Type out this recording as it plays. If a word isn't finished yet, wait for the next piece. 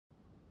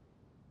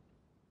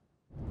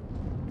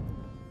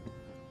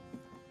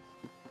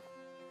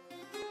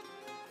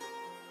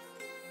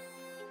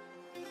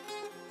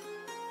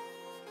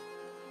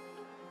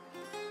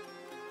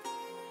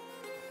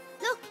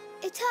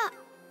It's up.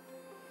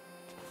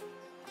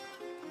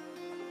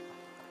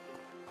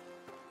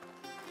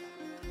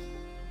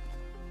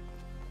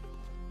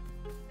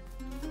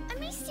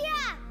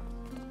 Amicia!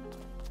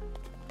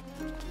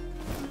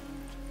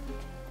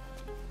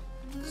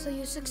 So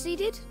you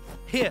succeeded?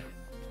 Here.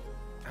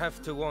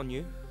 Have to warn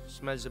you,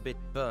 smells a bit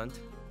burnt.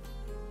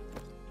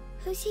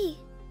 Who's he?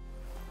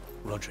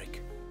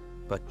 Roderick.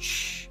 But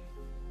shh.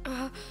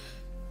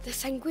 The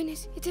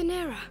Sanguinis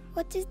Itinera.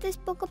 What is this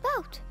book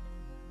about?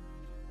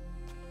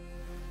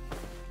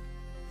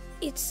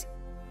 It's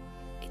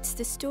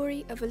the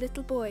story of a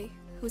little boy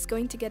who's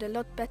going to get a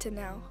lot better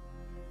now.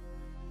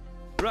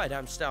 Right,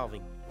 I'm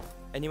starving.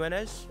 Anyone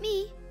else?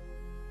 Me?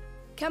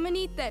 Come and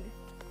eat then.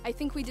 I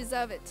think we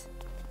deserve it.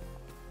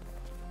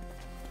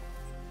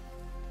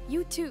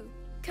 You too.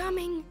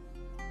 Coming.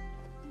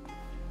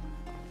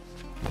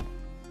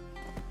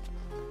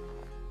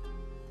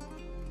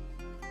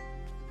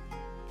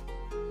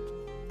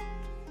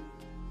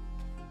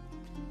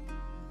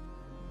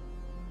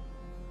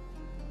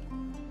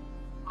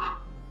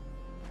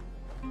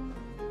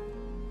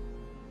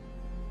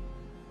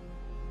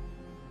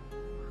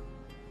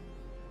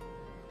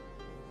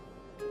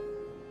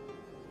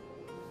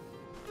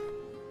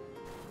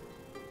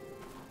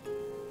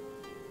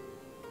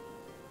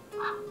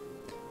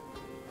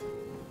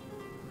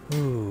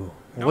 Ooh,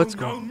 what's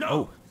no, going? No!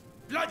 Oh,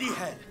 Bloody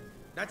hell!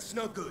 That's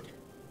no good.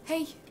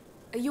 Hey,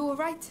 are you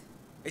alright?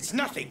 It's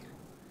nothing.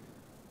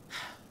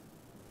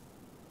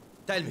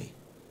 Tell me,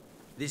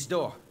 this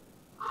door,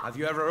 have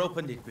you ever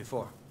opened it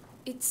before?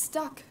 It's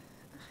stuck.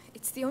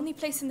 It's the only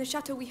place in the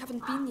chateau we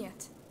haven't been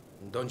yet.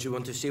 Don't you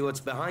want to see what's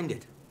behind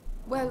it?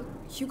 Well,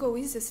 Hugo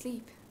is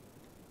asleep.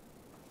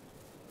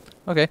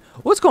 okay.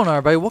 What's going on,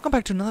 everybody? Welcome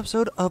back to another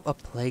episode of A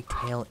Plague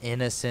Tale: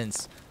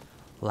 Innocence.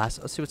 Let's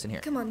see what's in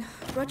here. Come on,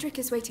 Roderick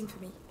is waiting for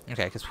me.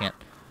 Okay, I guess we can't.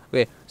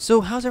 Okay,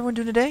 so how's everyone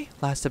doing today?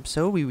 Last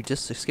episode, we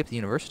just skipped the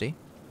university.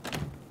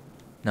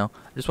 No,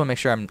 I just want to make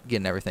sure I'm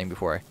getting everything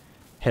before I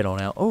head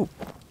on out. Oh,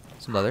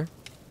 some leather.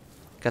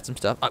 Got some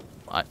stuff.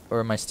 Or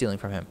am I stealing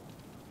from him?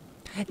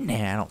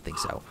 Nah, I don't think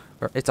so.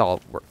 It's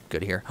all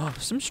good here. Oh,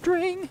 some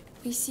string.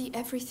 We see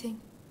everything,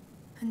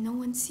 and no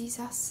one sees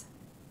us.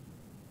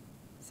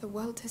 The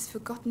world has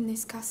forgotten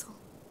this castle.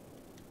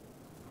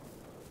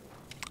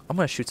 I'm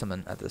going to shoot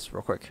something at this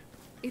real quick.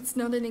 It's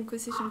not an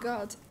Inquisition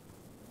guard,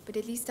 but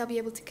at least I'll be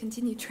able to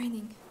continue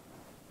training.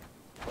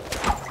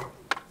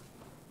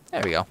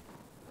 There we go.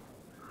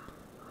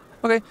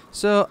 Okay,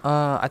 so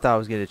I thought I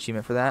was getting an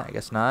achievement for that. I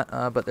guess not.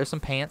 But there's some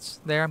pants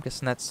there. I'm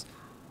guessing that's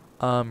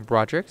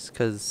Roderick's,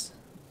 because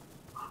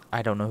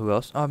I don't know who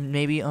else.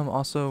 Maybe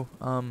also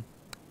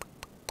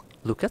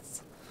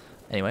Lucas.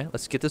 Anyway,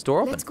 let's get this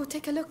door open. Let's go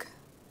take a look.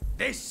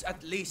 This,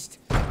 at least,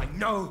 I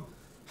know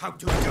how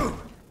to do.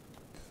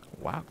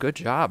 Wow, good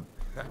job.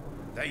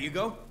 There you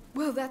go.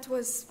 Well, that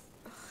was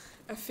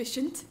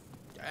efficient.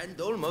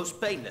 And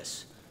almost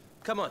painless.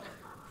 Come on,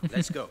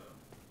 let's go.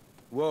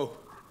 Whoa.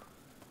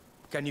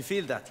 Can you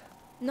feel that?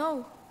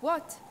 No,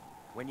 what?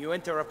 When you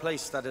enter a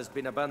place that has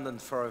been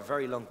abandoned for a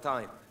very long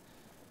time,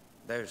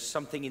 there's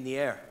something in the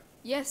air.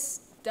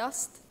 Yes,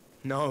 dust.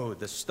 No,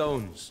 the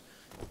stones.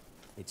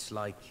 It's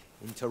like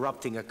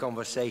interrupting a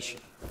conversation.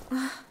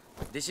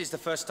 This is the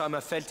first time I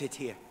felt it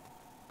here.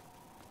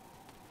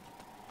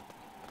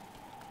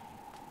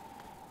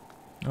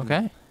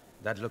 Okay.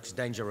 That looks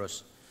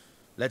dangerous.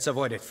 Let's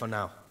avoid it for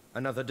now.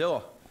 Another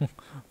door.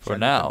 For Shall we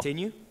now.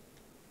 continue?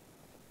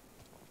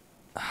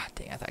 Ah,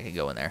 dang, I thought I could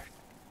go in there.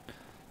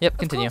 Yep,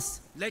 continue. Of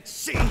course. Let's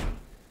see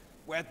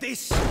where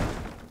this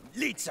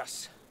leads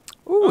us.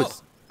 Ooh, Oh,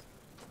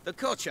 the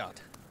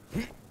courtyard.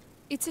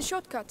 It's a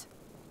shortcut.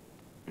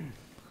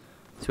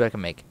 see what I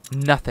can make.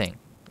 Nothing.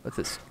 What's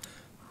this?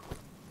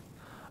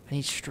 I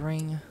need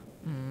string.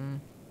 Oh,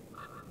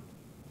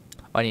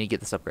 I need to get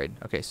this upgrade.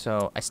 Okay,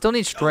 so I still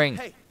need string.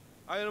 Oh, hey,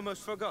 I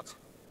almost forgot.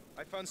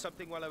 I found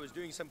something while I was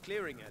doing some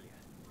clearing earlier.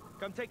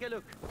 Come take a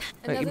look.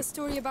 Another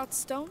story about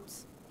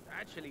stones?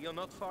 Actually, you're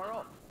not far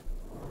off.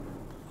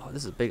 Oh,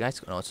 this is a big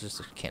ice. No, it's just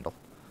a candle.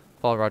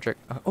 Follow Roderick.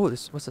 Oh,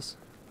 what's this?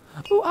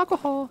 Oh,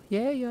 alcohol.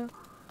 Yeah, yeah.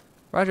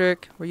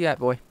 Roderick, where you at,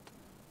 boy?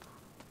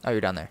 Oh,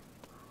 you're down there.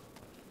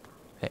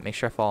 Okay, make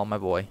sure I follow my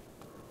boy.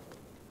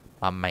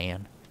 My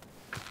man.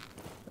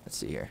 Let's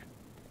see here.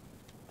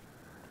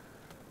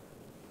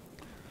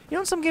 You know,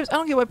 in some games, I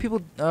don't get why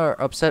people are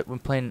upset when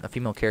playing a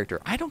female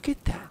character. I don't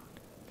get that.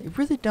 They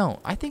really don't.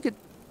 I think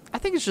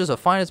it's just as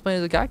fine as playing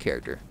as a guy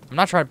character. I'm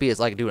not trying to be as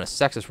like doing a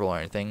sexist role or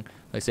anything,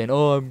 like saying,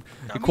 "Oh, I'm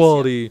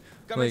equality."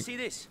 Come like, and see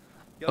this.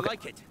 You'll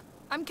like it.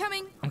 I'm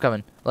coming. I'm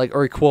coming. Like,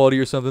 or equality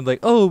or something. Like,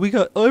 oh,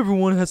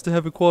 everyone has to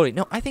have equality.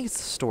 No, I think it's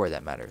the story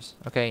that matters.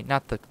 Okay,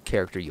 not the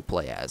character you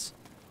play as.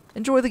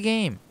 Enjoy the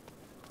game.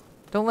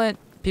 Don't let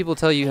people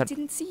tell you I how.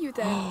 didn't see you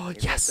there. Oh, You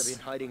must yes. have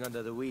been hiding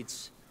under the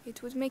weeds.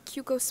 It would make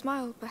Hugo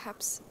smile,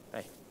 perhaps.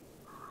 Hey,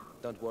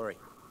 don't worry.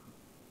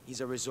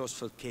 He's a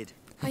resourceful kid.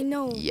 I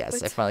know, Yes, I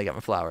but finally got my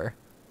flower.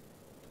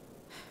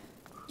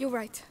 you're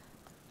right.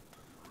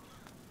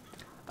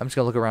 I'm just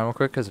gonna look around real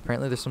quick because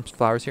apparently there's some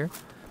flowers here.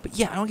 But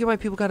yeah, I don't get why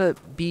people gotta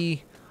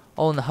be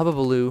all in the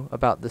hubbubaloo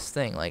about this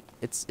thing. Like,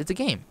 it's a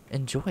game.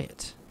 Enjoy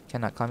it.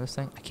 Cannot climb this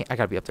thing? I can't. I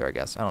gotta be up there, I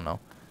guess. I don't know.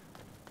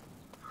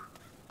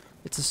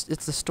 It's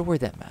the story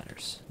that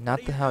matters,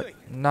 not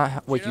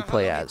what you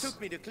play as. It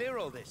took me to clear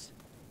all this?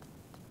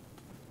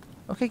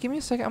 Okay, give me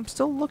a second. I'm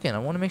still looking. I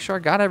want to make sure I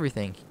got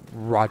everything.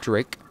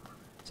 Roderick.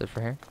 Is it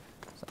for here?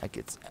 So like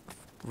it's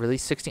really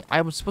 16.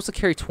 I was supposed to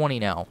carry 20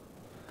 now.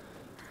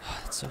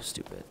 That's so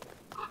stupid.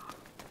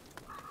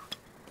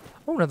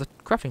 Oh, another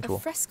crafting tool. A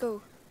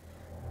fresco.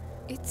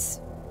 It's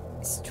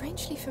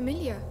strangely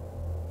familiar.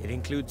 It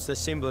includes the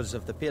symbols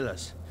of the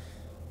pillars.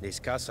 This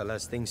castle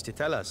has things to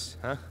tell us,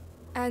 huh?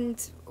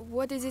 And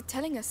what is it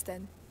telling us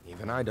then?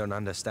 Even I don't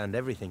understand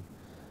everything.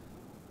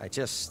 I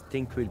just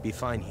think we'll be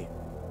fine here.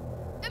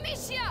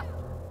 Amicia!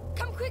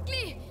 Come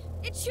quickly!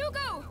 It's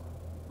Hugo!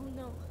 Oh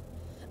no.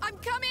 I'm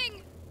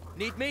coming!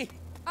 Need me?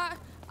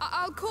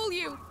 I'll call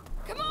you.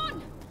 Come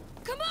on!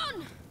 Come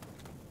on!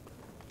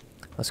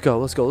 Let's go.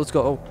 Let's go. Let's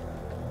go. Oh.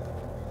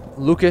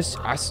 Lucas,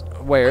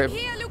 where? I'm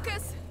here,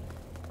 Lucas!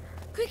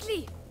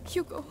 Quickly!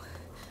 Hugo,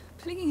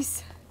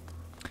 please.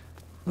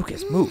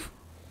 Lucas, move.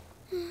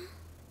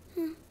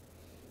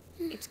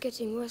 It's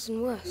getting worse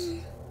and worse.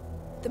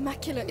 The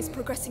macula is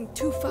progressing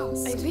too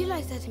fast. I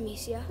realize that,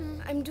 Amicia.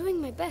 I'm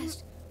doing my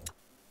best.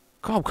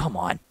 Oh, come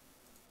on.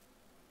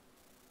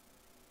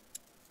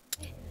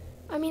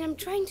 I mean, I'm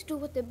trying to do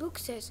what the book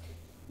says,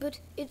 but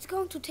it's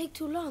going to take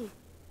too long.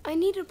 I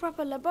need a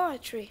proper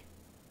laboratory.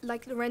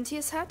 Like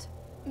Laurentius had?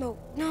 No,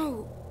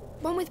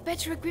 one with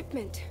better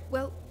equipment.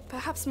 Well,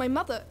 perhaps my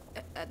mother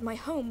at my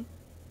home.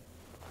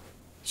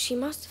 She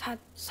must have had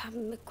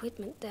some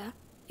equipment there.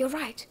 You're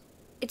right.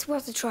 It's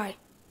worth a try.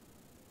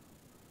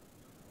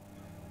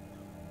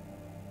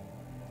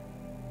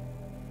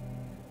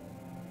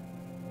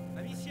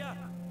 Amicia!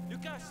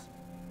 Lucas!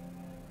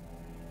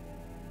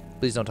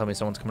 Please don't tell me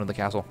someone's coming to the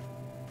castle.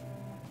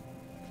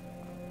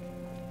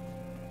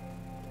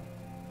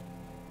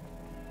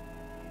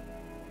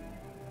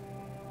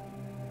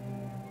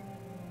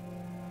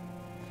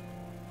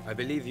 I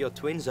believe your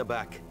twins are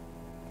back.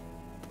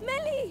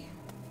 Melly!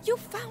 You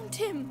found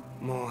him!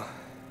 More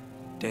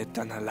dead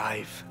than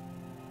alive.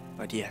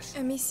 But yes.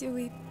 Amicia,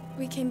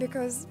 we came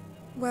because,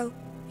 well,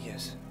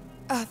 Yes.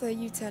 Arthur,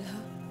 you tell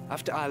her.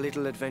 After our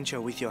little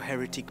adventure with your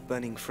heretic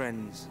burning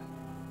friends,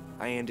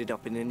 I ended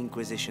up in an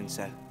Inquisition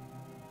cell.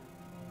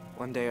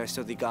 One day I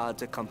saw the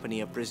guards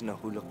accompany a prisoner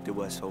who looked the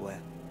worse for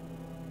wear.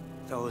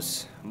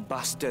 Those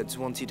bastards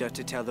wanted her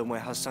to tell them where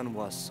her son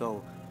was,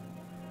 so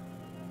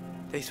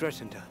they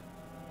threatened her.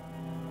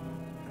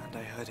 And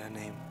I heard her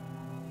name.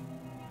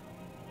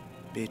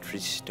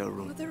 Beatrice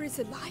Storun. Mother is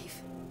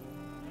alive?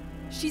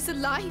 She's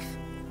alive?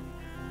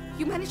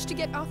 You managed to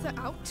get Arthur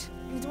out?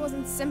 It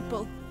wasn't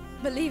simple.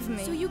 Believe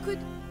me. So you could...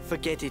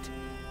 Forget it.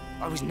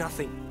 I was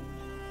nothing.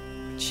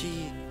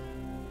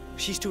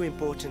 She's too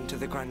important to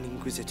the Grand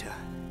Inquisitor.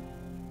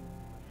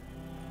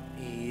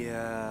 He,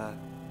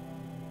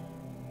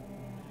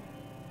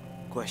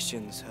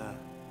 questions her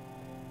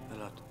a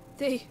lot.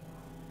 They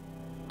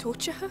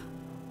torture her?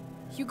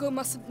 Hugo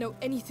mustn't know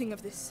anything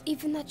of this.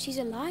 Even that she's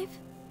alive?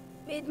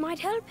 It might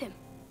help him.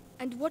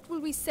 And what will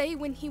we say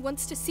when he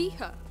wants to see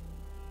her?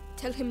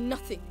 Tell him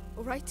nothing,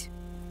 all right?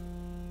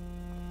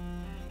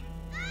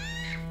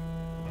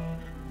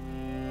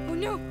 Oh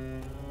no!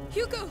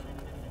 Hugo!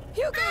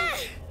 Hugo!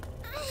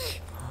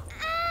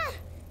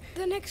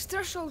 The next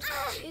threshold.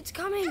 It's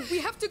coming. We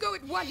have to go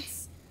at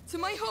once. To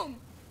my home.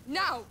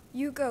 Now.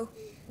 You go.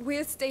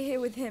 We'll stay here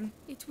with him.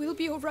 It will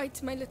be all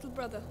right, my little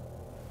brother.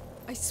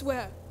 I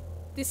swear.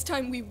 This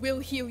time we will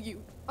heal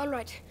you. All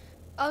right.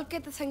 I'll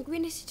get the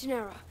Sanguinis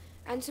Itinera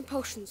and some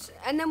potions,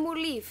 and then we'll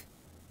leave.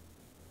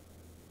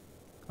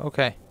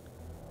 Okay.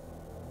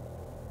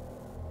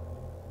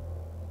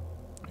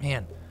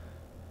 Man.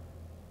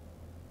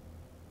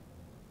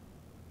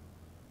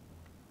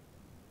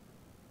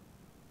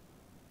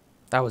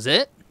 That was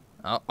it?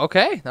 Oh,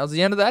 okay. That was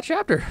the end of that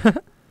chapter.